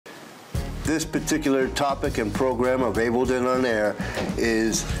This particular topic and program of Ableton on Air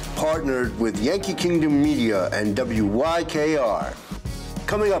is partnered with Yankee Kingdom Media and WYKR.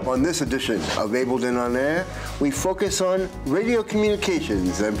 Coming up on this edition of Ableton on Air, we focus on radio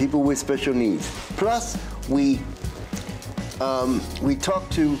communications and people with special needs. Plus, we talk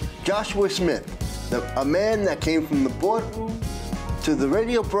to Joshua Smith, a man that came from the boardroom to the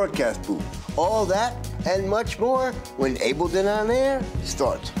radio broadcast booth. All that and much more when Ableton on Air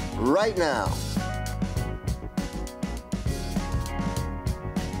starts right now.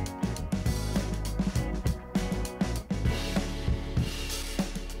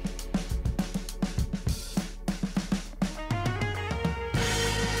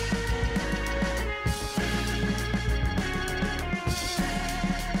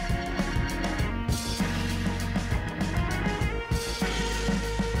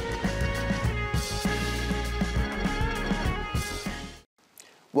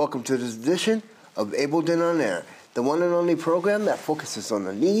 Welcome to this edition of Ableton on Air, the one and only program that focuses on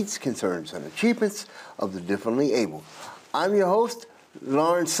the needs, concerns, and achievements of the differently able. I'm your host,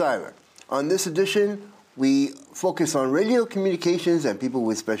 Lawrence Seiler. On this edition, we focus on radio communications and people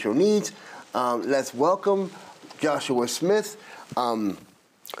with special needs. Let's welcome Joshua Smith,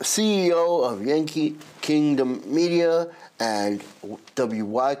 CEO of Yankee Kingdom Media and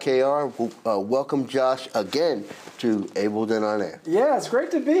WYKR. Welcome, Josh, again to Ableton on Air. Yeah, it's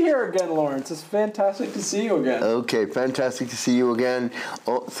great to be here again, Lawrence. It's fantastic to see you again. Okay, fantastic to see you again.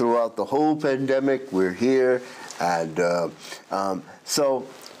 Throughout the whole pandemic, we're here. And so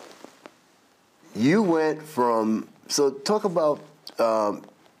you went from, so talk about the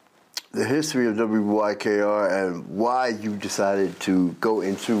history of WYKR and why you decided to go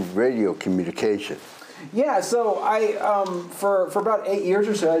into radio communication. Yeah, so I for about 8 years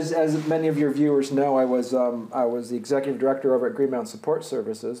or so, as many of your viewers know, I was the executive director over at Green Mountain Support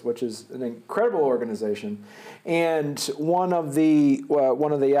Services, which is an incredible organization. And one of the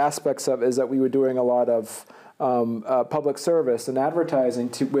aspects of it is that we were doing a lot of public service and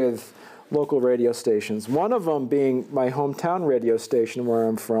advertising with local radio stations. One of them being my hometown radio station where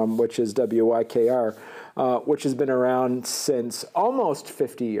I'm from, which is WYKR, which has been around since almost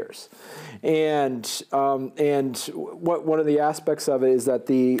 50 years. And one of the aspects of it is that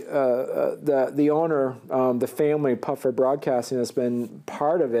the owner, the family, Puffer Broadcasting, has been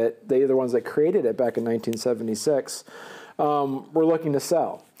part of it. They're the ones that created it back in 1976. Were looking to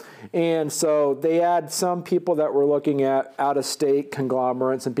sell. And so they had some people that were looking at out-of-state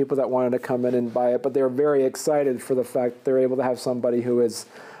conglomerates and people that wanted to come in and buy it, but they were very excited for the fact that they're able to have somebody who is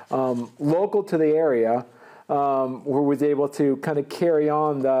local to the area, who was able to kind of carry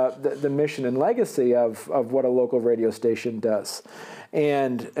on the mission and legacy of what a local radio station does.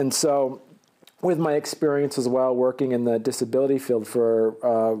 And so with my experience as well, working in the disability field for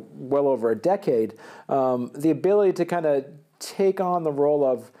well over a decade, the ability to kind of take on the role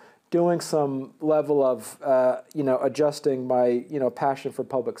of doing some level of, adjusting my, passion for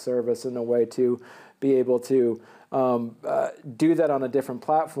public service in a way to be able to do that on a different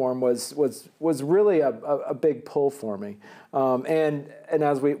platform was really a big pull for me. And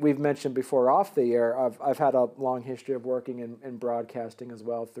as we've mentioned before off the air, I've had a long history of working in broadcasting as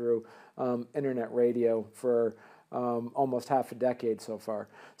well through internet radio for almost half a decade so far.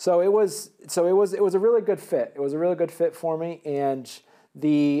 So it was a really good fit. It was a really good fit for me, and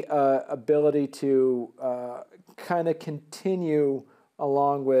the ability to kind of continue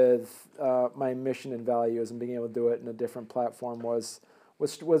along with my mission and values and being able to do it in a different platform was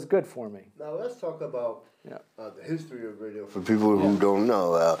good for me. Now let's talk about the history of radio for people who don't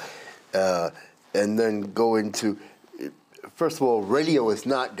know, and then go into, first of all, radio is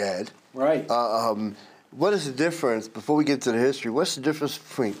not dead. Right. What is the difference, before we get to the history, what's the difference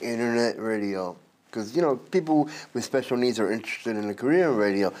between internet radio? Because, people with special needs are interested in a career in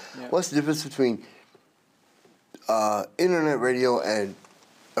radio. Yeah. What's the difference between internet radio and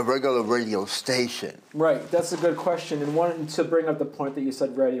a regular radio station? Right, that's a good question. And wanted to bring up the point that you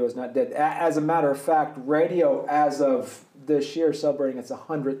said radio is not dead. As a matter of fact, radio, as of this year, celebrating its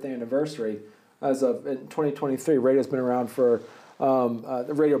 100th anniversary, as of in 2023, radio's been around for,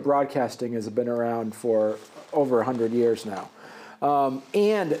 the radio broadcasting has been around for over 100 years now.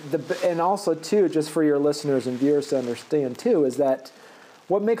 And also, too, just for your listeners and viewers to understand, too, is that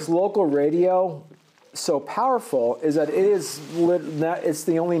what makes local radio so powerful is that it's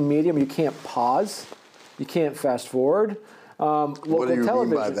the only medium you can't pause, you can't fast forward. What do you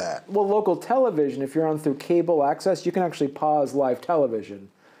mean by that? Well, local television, if you're on through cable access, you can actually pause live television.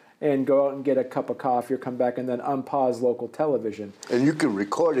 and go out and get a cup of coffee or come back and then unpause local television. And you can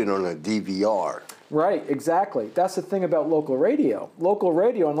record it on a DVR. Right, exactly. That's the thing about local radio. Local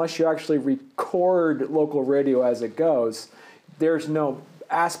radio, unless you actually record local radio as it goes, there's no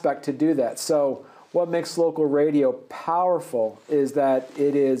aspect to do that. So what makes local radio powerful is that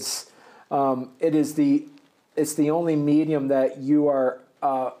it's the only medium that you are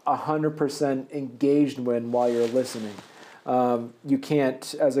 100% engaged in while you're listening. You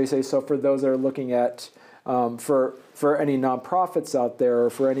can't, as I say, so for those that are looking at, for any nonprofits out there or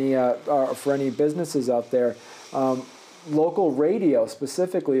for any businesses out there, local radio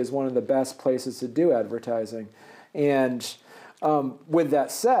specifically is one of the best places to do advertising. And with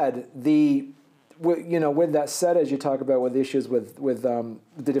that said, as you talk about with issues with the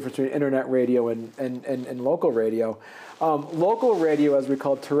difference between internet radio and local radio, local radio, as we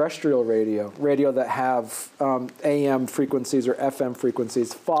call terrestrial radio that have AM frequencies or FM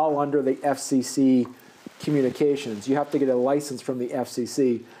frequencies, fall under the FCC communications. You have to get a license from the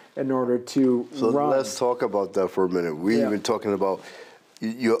FCC in order to run. So let's talk about that for a minute. We've been talking about,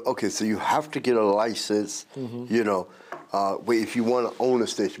 so you have to get a license, if you want to own a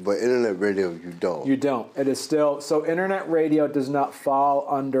station, but internet radio, you don't. You don't. It is still, so internet radio does not fall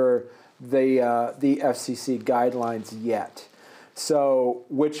under the FCC guidelines yet. So,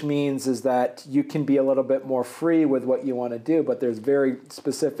 which means is that you can be a little bit more free with what you want to do, but there's very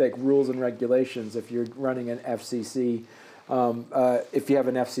specific rules and regulations if you're running an FCC, if you have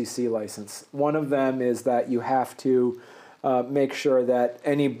an FCC license. One of them is that you have to make sure that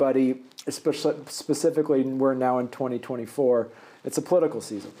anybody, specifically we're now in 2024, it's a political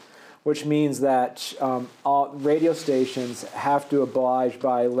season, which means that all radio stations have to oblige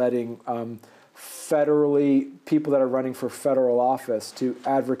by letting people that are running for federal office to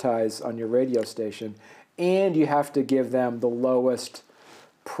advertise on your radio station, and you have to give them the lowest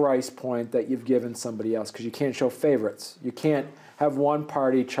price point that you've given somebody else, because you can't show favorites. You can't have one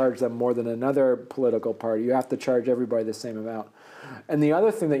party charge them more than another political party. You have to charge everybody the same amount. And the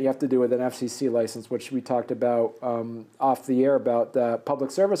other thing that you have to do with an FCC license, which we talked about off the air about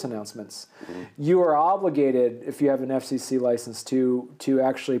public service announcements, you are obligated, if you have an FCC license, to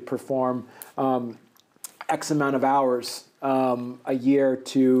actually perform X amount of hours a year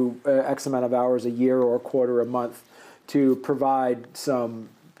to X amount of hours a year or a quarter a month to provide some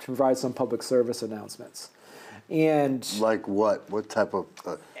public service announcements. And like what? What type of?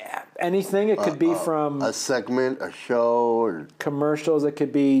 Anything. It could be from a segment, a show, or commercials. It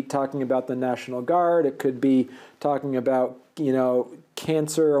could be talking about the National Guard. It could be talking about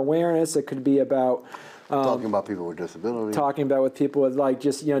cancer awareness. It could be about talking about people with disabilities. Talking about with people with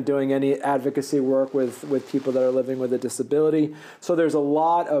doing any advocacy work with people that are living with a disability. So there's a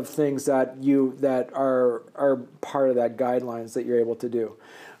lot of things that are part of that guidelines that you're able to do.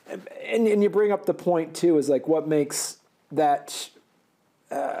 And you bring up the point too, is like what makes that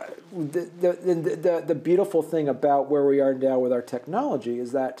the beautiful thing about where we are now with our technology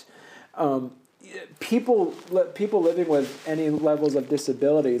is that people living with any levels of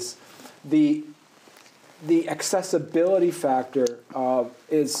disabilities, the accessibility factor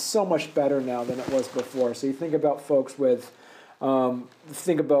is so much better now than it was before. So you think about folks now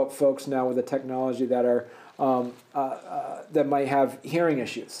with the technology that are that might have hearing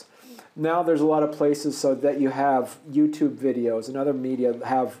issues. Now there's a lot of places so that you have YouTube videos and other media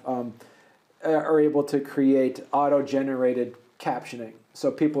are able to create auto-generated captioning.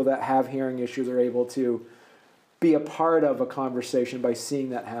 So people that have hearing issues are able to be a part of a conversation by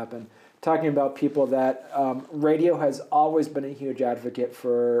seeing that happen. Talking about people that radio has always been a huge advocate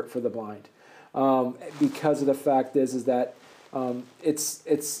for the blind, because of the fact is that it's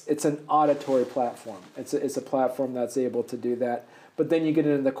an auditory platform. It's a platform that's able to do that. But then you get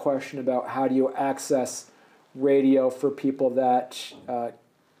into the question about how do you access radio for people that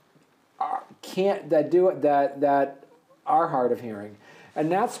are hard of hearing, and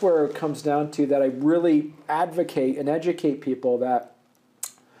that's where it comes down to that I really advocate and educate people that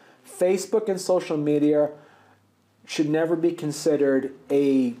Facebook and social media should never be considered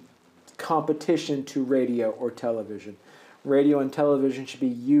a competition to radio or television. Radio and television should be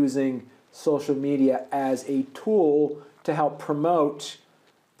using social media as a tool to help promote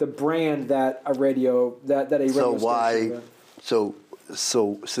the brand that a radio So why? So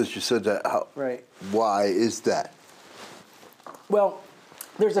since you said that, right? Why is that? Well,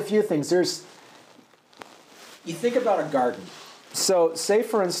 there's a few things. You think about a garden. So say,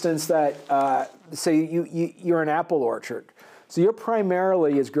 for instance, that you're an apple orchard. So your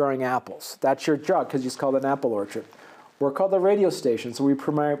primarily is growing apples. That's your job because it's called an apple orchard. We're called a radio station, so we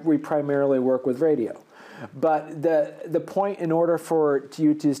primarily work with radio. But the point in order for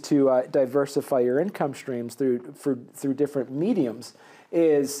you to diversify your income streams through different mediums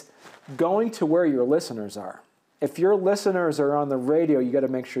is going to where your listeners are. If your listeners are on the radio, you got to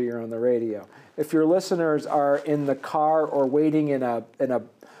make sure you're on the radio. If your listeners are in the car or waiting in a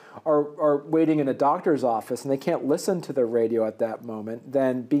doctor's office and they can't listen to the radio at that moment,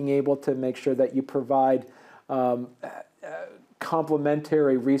 then being able to make sure that you provide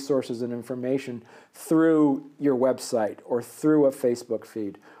complementary resources and information through your website or through a Facebook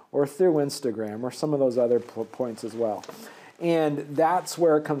feed or through Instagram or some of those other points as well. And that's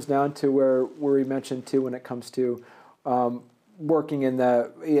where it comes down to where we mentioned too when it comes to working in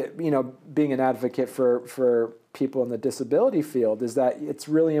being an advocate for people in the disability field, is that it's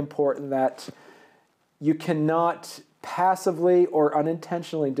really important that you cannot passively or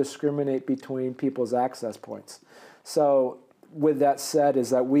unintentionally discriminate between people's access points. So with that said,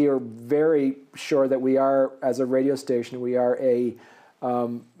 is that we are very sure that we are, as a radio station, we are a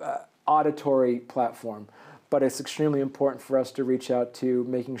auditory platform. But it's extremely important for us to reach out to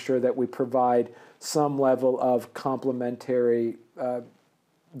making sure that we provide some level of complementary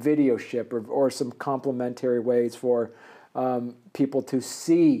videoship or some complementary ways for people to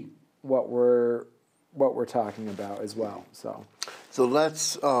see what we're talking about as well. So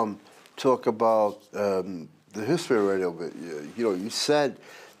let's talk about the history of radio. But you said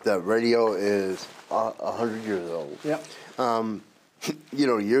that radio is 100 years old. Yep.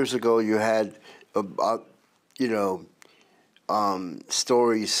 Years ago you had about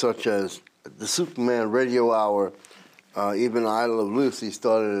stories such as the Superman Radio Hour. Even I Love Lucy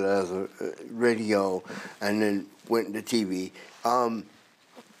started as a radio and then went into TV. And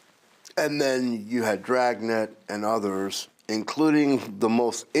then you had Dragnet and others, including the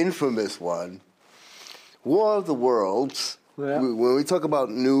most infamous one, War of the Worlds. Yeah. When we talk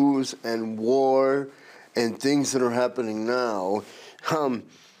about news and war and things that are happening now,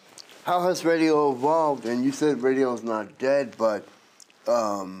 how has radio evolved? And you said radio is not dead, but,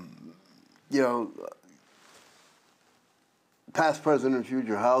 past, present, and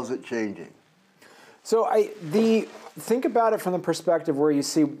future, how is it changing? So think about it from the perspective where you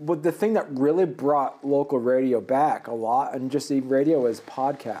see the thing that really brought local radio back a lot, and just the radio, is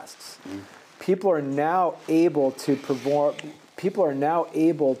podcasts. Mm. People are now able to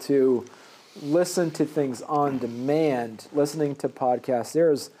listen to things on demand, listening to podcasts.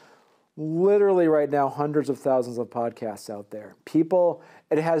 There's literally right now hundreds of thousands of podcasts out there.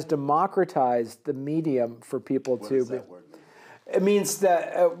 It has democratized the medium for people to. What does that word mean? It means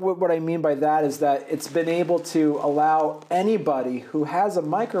that, what I mean by that is that it's been able to allow anybody who has a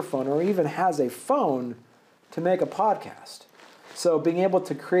microphone or even has a phone to make a podcast. So being able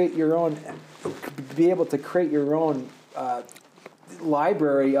to create your own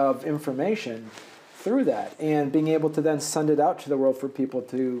library of information through that, and being able to then send it out to the world for people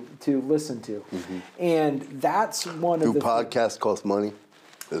to listen to. Mm-hmm. And that's one of the... Do podcasts cost money?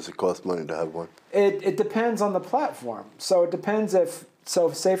 Does it cost money to have one? It depends on the platform. So it depends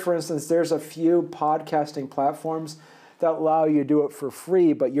say for instance, there's a few podcasting platforms that allow you to do it for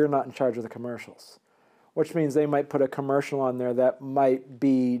free, but you're not in charge of the commercials, which means they might put a commercial on there that might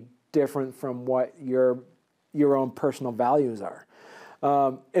be different from what your own personal values are.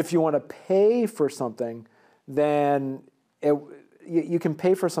 If you want to pay for something, then you can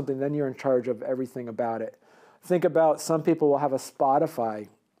pay for something, then you're in charge of everything about it. Think about, some people will have a Spotify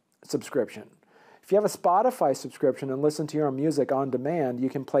subscription. If you have a Spotify subscription and listen to your own music on demand, you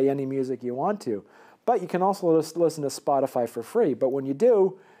can play any music you want to. But you can also just listen to Spotify for free. But when you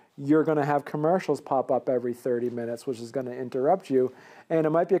do, you're going to have commercials pop up every 30 minutes, which is going to interrupt you. And it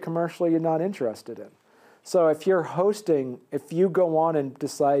might be a commercial you're not interested in. So if you go on and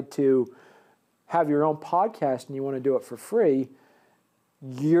decide to have your own podcast and you want to do it for free,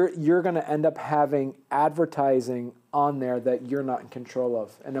 you're going to end up having advertising on there that you're not in control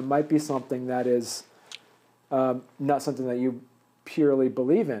of. And it might be something that is not something that you purely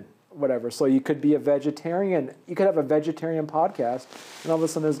believe in, whatever. So you could be a vegetarian. You could have a vegetarian podcast, and all of a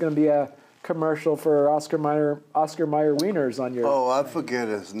sudden there's going to be a commercial for Oscar Mayer wieners on your... Oh, I forget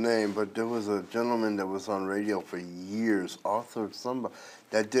his name, but there was a gentleman that was on radio for years, Arthur somebody,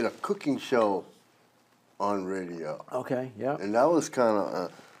 that did a cooking show on radio. Okay, yeah. And that was kind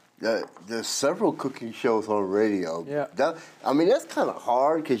of... there's several cooking shows on radio. Yeah. That's kind of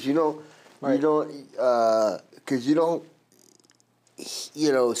hard because you don't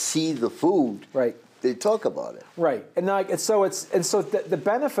see the food. Right. They talk about it. Right. And the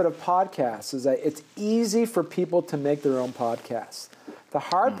benefit of podcasts is that it's easy for people to make their own podcasts. The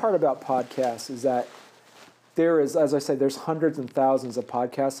hard part about podcasts is that there is, as I said, there's hundreds and thousands of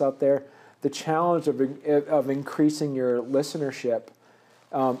podcasts out there. the challenge of increasing your listenership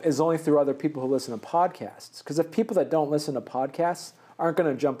is only through other people who listen to podcasts. Because if people that don't listen to podcasts aren't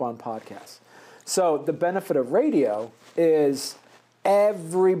going to jump on podcasts. So the benefit of radio is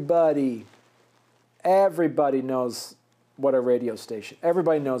everybody knows what a radio station.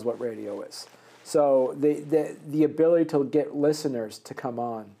 Everybody knows what radio is. So the ability to get listeners to come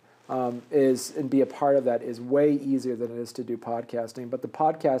on and be a part of that is way easier than it is to do podcasting. But the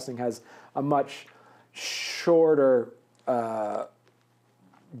podcasting has a much shorter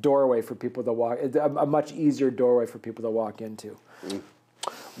doorway for people to walk. A much easier doorway for people to walk into.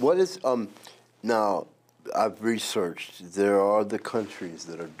 What is now? I've researched. There are the countries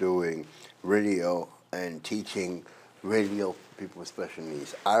that are doing radio and teaching radio for people with special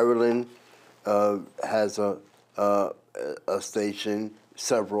needs. Ireland has a station,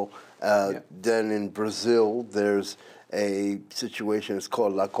 several. Then in Brazil, there's a situation. It's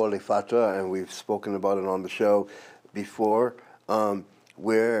called La Colifata, and we've spoken about it on the show before,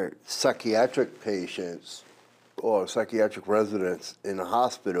 where psychiatric patients or psychiatric residents in a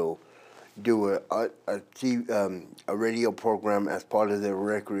hospital do a radio program as part of their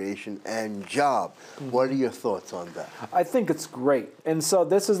recreation and job. Mm-hmm. What are your thoughts on that? I think it's great. And so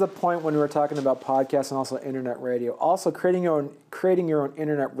this is the point when we were talking about podcasts and also internet radio. Also, creating your own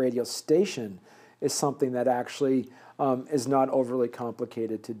internet radio station is something that actually is not overly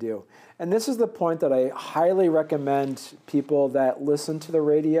complicated to do. And this is the point that I highly recommend people that listen to the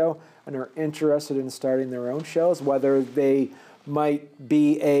radio and are interested in starting their own shows, whether they might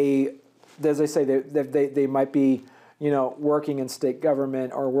be as I say, they might be, working in state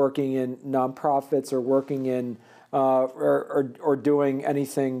government or working in nonprofits or working in or doing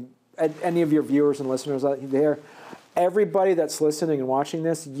anything. Any of your viewers and listeners out there, everybody that's listening and watching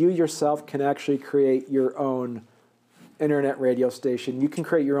this, you yourself can actually create your own internet radio station. You can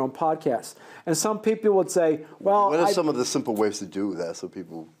create your own podcast. And some people would say, "Well, what are some of the simple ways to do that so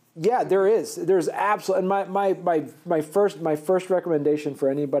people?" Yeah, there is. There's absolutely, and my first recommendation for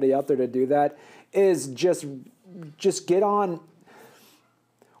anybody out there to do that is just get on.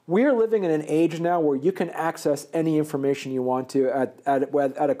 We are living in an age now where you can access any information you want to at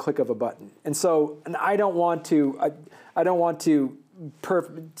a click of a button, and I don't want to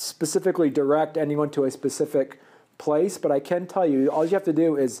specifically direct anyone to a specific place, but I can tell you all you have to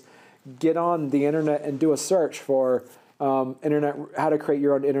do is get on the internet and do a search for. How to create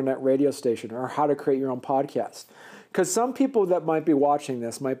your own internet radio station or how to create your own podcast. Because some people that might be watching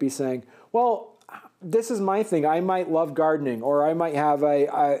this might be saying, well, this is my thing. I might love gardening, or I might have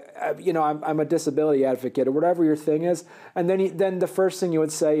I'm a disability advocate, or whatever your thing is. And then the first thing you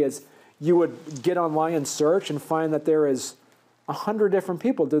would say is you would get online and search and find that there is 100 different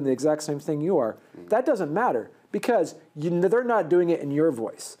people doing the exact same thing you are. That doesn't matter because they're not doing it in your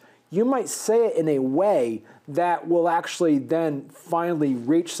voice. You might say it in a way that will actually then finally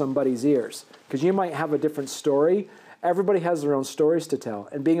reach somebody's ears because you might have a different story. Everybody has their own stories to tell,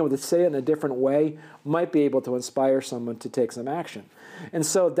 and being able to say it in a different way might be able to inspire someone to take some action. And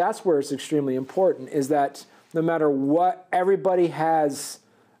so that's where it's extremely important is that no matter what, everybody has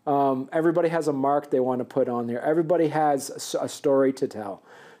a mark they want to put on there. Everybody has a story to tell.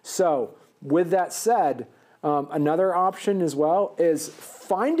 So with that said, another option as well is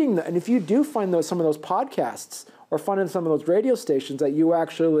finding and if you do find some of those podcasts or finding some of those radio stations that you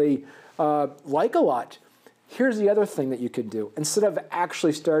actually like a lot, here's the other thing that you can do. Instead of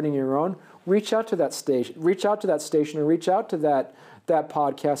actually starting your own, reach out to that station or reach out to that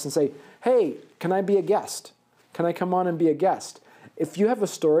podcast and say, hey, can I be a guest? Can I come on and be a guest? If you have a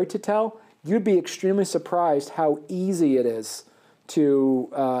story to tell, you'd be extremely surprised how easy it is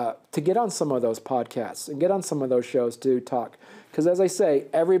to get on some of those podcasts and get on some of those shows to talk. Because as I say,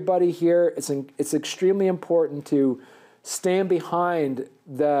 everybody here, it's extremely important to stand behind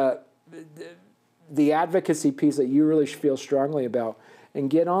the advocacy piece that you really feel strongly about and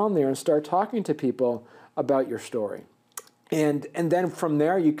get on there and start talking to people about your story. And then from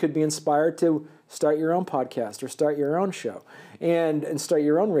there, you could be inspired to start your own podcast or start your own show and start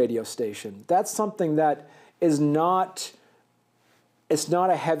your own radio station. That's something that is not... It's not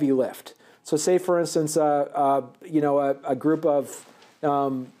a heavy lift. So say, for instance, a group of,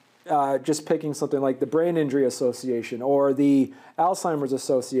 just picking something like the Brain Injury Association or the Alzheimer's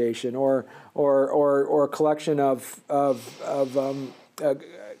Association or a collection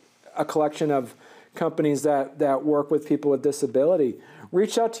of companies that work with people with disability.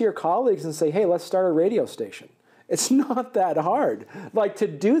 Reach out to your colleagues and say, hey, let's start a radio station. It's not that hard. To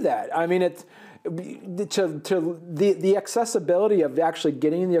do that. I mean, the accessibility of actually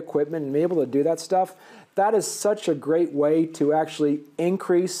getting the equipment and being able to do that stuff, that is such a great way to actually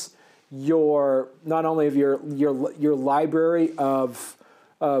increase not only of your library of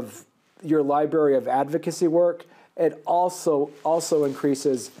your library of advocacy work, it also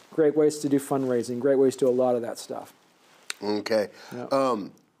increases great ways to do fundraising, great ways to do a lot of that stuff. Okay. Yeah.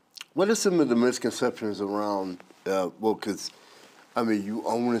 What are some of the misconceptions around, because, I mean, you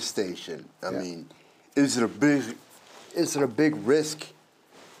own a station. I mean, is it a big risk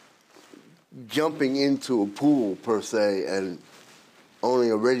jumping into a pool, per se, and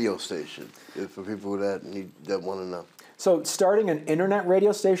owning a radio station, for people that want to know? So starting an internet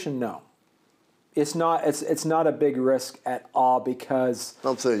radio station, no. It's not a big risk at all because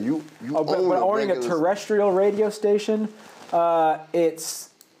I'm saying you own but owning a terrestrial radio station, it's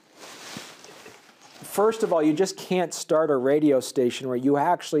first of all, you just can't start a radio station where you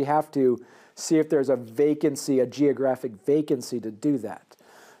actually have to see if there's a vacancy, a geographic vacancy to do that.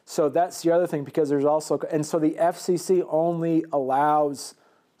 So that's the other thing, because there's also, and so the FCC only allows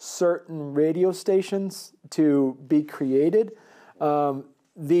certain radio stations to be created. And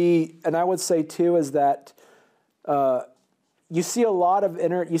I would say too is that you see a lot of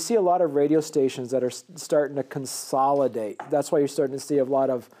radio stations that are starting to consolidate. That's why you're starting to see a lot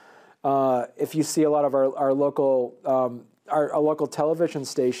of if you see a lot of our local television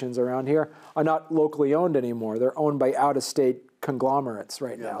stations around here are not locally owned anymore. They're owned by out-of-state conglomerates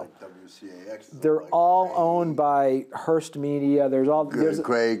right now. Like WCAX. They're all owned by Hearst Media. There's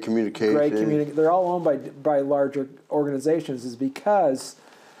Gray Communication. They're all owned by larger organizations. Is because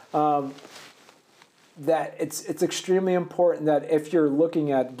that it's extremely important that if you're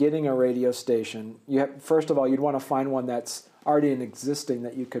looking at getting a radio station, first of all, you'd want to find one that's already in existing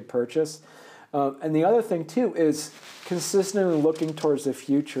that you could purchase. And the other thing too is consistently looking towards the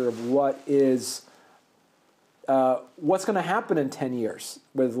future of what's going to happen in 10 years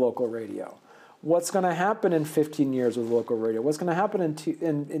with local radio. What's going to happen in 15 years with local radio? What's going to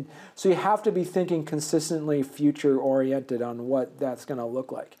happen so you have to be thinking consistently future-oriented on what that's going to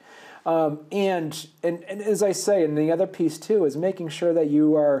look like. And as I say, and the other piece too is making sure that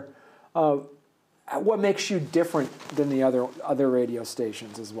you are, what makes you different than the other radio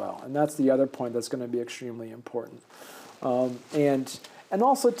stations as well. And that's the other point that's going to be extremely important. And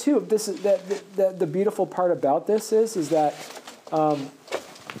also too, this is the beautiful part about this is that,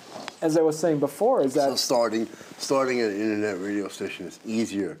 as I was saying before, is that so starting an internet radio station is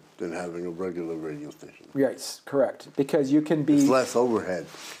easier than having a regular radio station. Yes, correct. Because you can be... There's less overhead.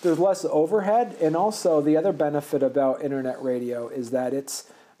 There's less overhead, and also the other benefit about internet radio is that it's,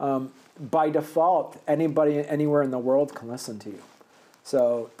 by default, anybody anywhere in the world can listen to you.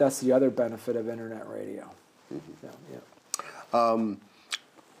 So that's the other benefit of internet radio. Mm-hmm.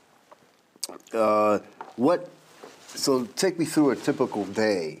 So take me through a typical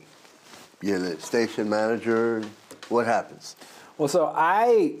day. You're the station manager. What happens? Well, so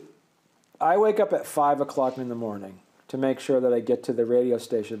I wake up at 5 o'clock in the morning to make sure that I get to the radio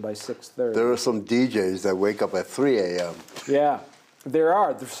station by 6:30. There are some DJs that wake up at 3 a.m. Yeah, there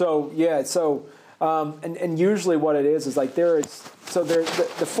are. So yeah, and usually what it is like the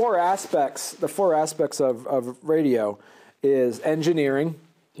four aspects of radio is engineering,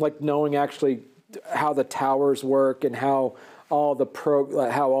 like knowing actually how the towers work and how all the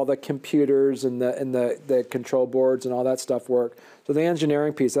computers and the control boards and all that stuff work. So the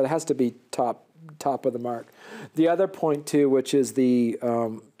engineering piece, that has to be top of the mark. The other point too, which is the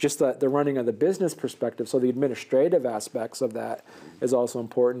running of the business perspective, so the administrative aspects of that is also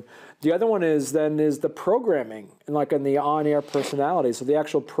important. The other one is the programming, and like in the on-air personality, so the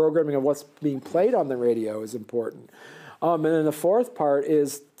actual programming of what's being played on the radio is important. And then the fourth part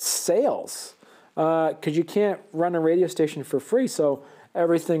is sales. Because you can't run a radio station for free, so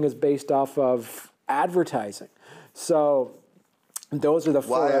everything is based off of advertising. So those are the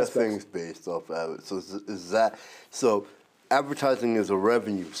four aspects. Why are things based off of it? So advertising is a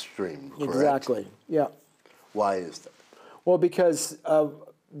revenue stream, correct? Exactly. Yeah. Why is that? Well, because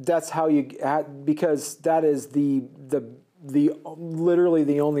that's how because that is the literally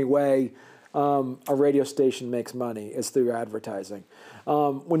the only way a radio station makes money is through advertising.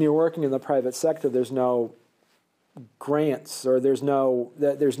 When you're working in the private sector, there's no grants or there's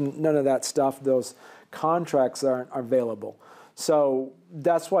none of that stuff. Those contracts aren't available. So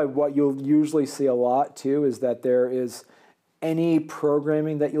that's why what you'll usually see a lot too is that there is any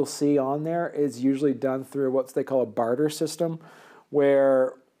programming that you'll see on there is usually done through what they call a barter system,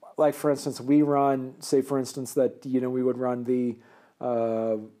 where, like for instance, we run, say for instance that we would run the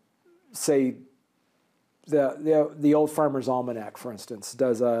say the Old Farmer's Almanac, for instance,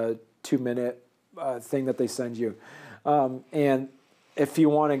 does a 2-minute thing that they send you, and if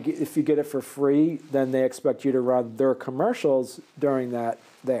you get it for free, then they expect you to run their commercials during that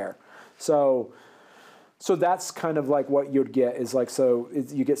there. So that's kind of like what you'd get is like,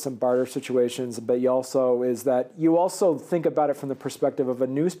 you get some barter situations, but you also think about it from the perspective of a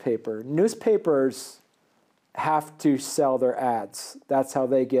newspaper. Newspapers have to sell their ads. That's how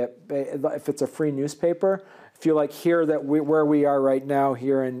they get, if it's a free newspaper, if you like here where we are right now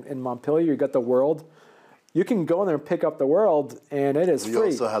here in Montpelier, you got the World. You can go in there and pick up the World, and it is free. We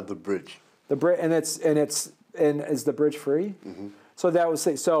also have the Bridge. And is the Bridge free? Mm-hmm. So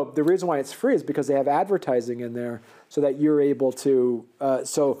the reason why it's free is because they have advertising in there, so that you're able to.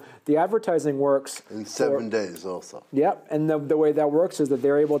 So the advertising works in 7 days also. Yep, and the way that works is that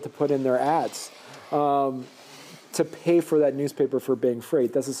they're able to put in their ads to pay for that newspaper for being free.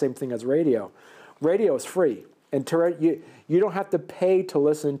 That's the same thing as radio. Radio is free, and you don't have to pay to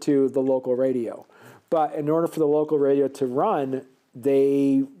listen to the local radio. But in order for the local radio to run,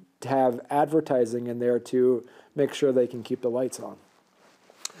 they have advertising in there to make sure they can keep the lights on.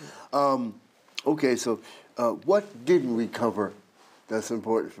 Okay, so what didn't we cover that's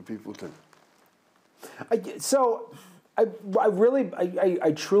important for people to know? I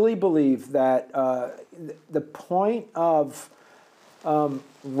truly believe that the point of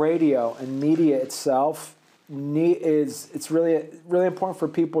radio and media itself it's really important for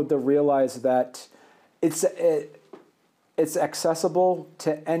people to realize that it's accessible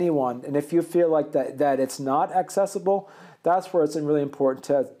to anyone, and if you feel like that it's not accessible, that's where it's really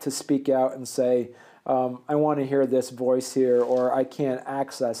important to speak out and say, I want to hear this voice here, or I can't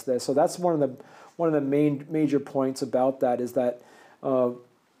access this. So that's one of the major points about that is that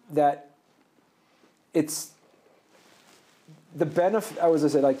that it's the benefit. I was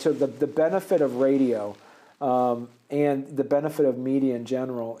going to say, like, so the benefit of radio and the benefit of media in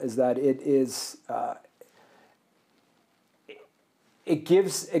general is that it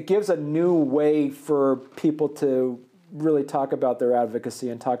gives a new way for people to really talk about their advocacy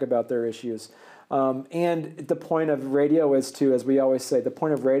and talk about their issues. And the point of radio is to, as we always say, the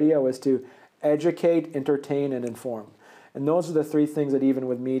point of radio is to educate, entertain, and inform. And those are the three things that even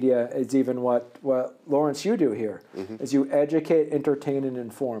with media is even what Lawrence, you do here, mm-hmm. is you educate, entertain, and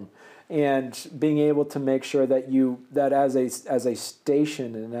inform. And being able to make sure that as a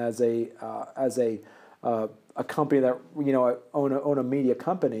station and as a company that own a media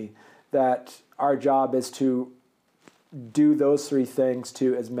company, that our job is to do those three things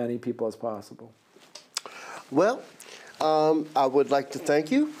to as many people as possible. Well, I would like to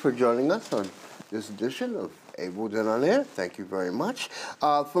thank you for joining us on this edition of Able Then On Air. Thank you very much.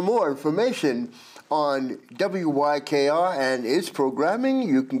 For more information on WYKR and its programming,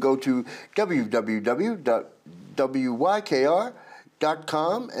 you can go to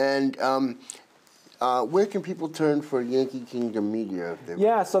www.wykr.com and where can people turn for Yankee Kingdom Media?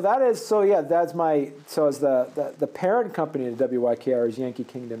 That's the parent company of WYKR is Yankee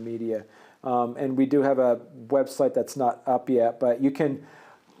Kingdom Media, and we do have a website that's not up yet, but you can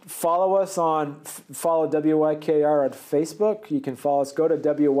follow WYKR on Facebook. You can follow us. Go to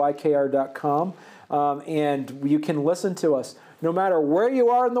WYKR.com, and you can listen to us. No matter where you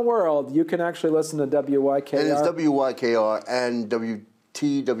are in the world, you can actually listen to WYKR. And it's WYKR and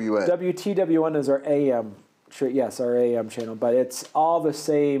WTWN. WTWN is our AM, our AM channel, but it's all the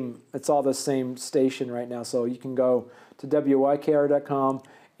same. It's all the same station right now. So you can go to WYKR.com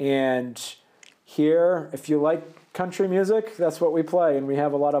and hear, if you like country music, that's what we play, and we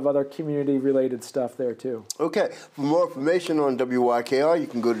have a lot of other community-related stuff there too. Okay. For more information on WYKR, you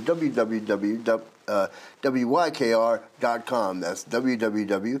can go to www.wykr.com. That's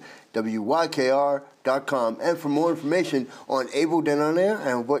www.wykr.com. And for more information on Able Then On Air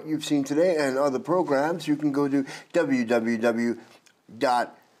and what you've seen today and other programs, you can go to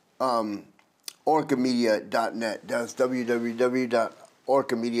www.orcamedia.net. That's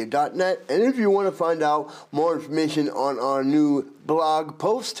www.orcamedia.net. And if you want to find out more information on our new blog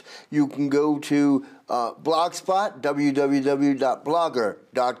post, you can go to Blogspot,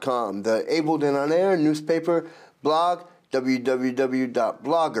 www.blogger.com. The Able Then On Air newspaper blog,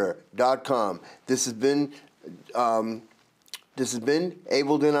 www.blogger.com. This has been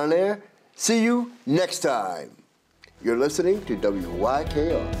Able Then On Air. See you next time. You're listening to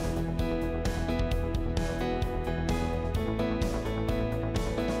WYKR.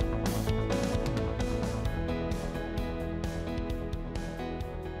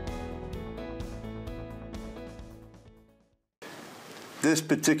 This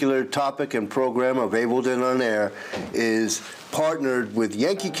particular topic and program of Able Then On Air is partnered with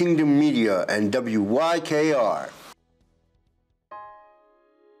Yankee Kingdom Media and WYKR.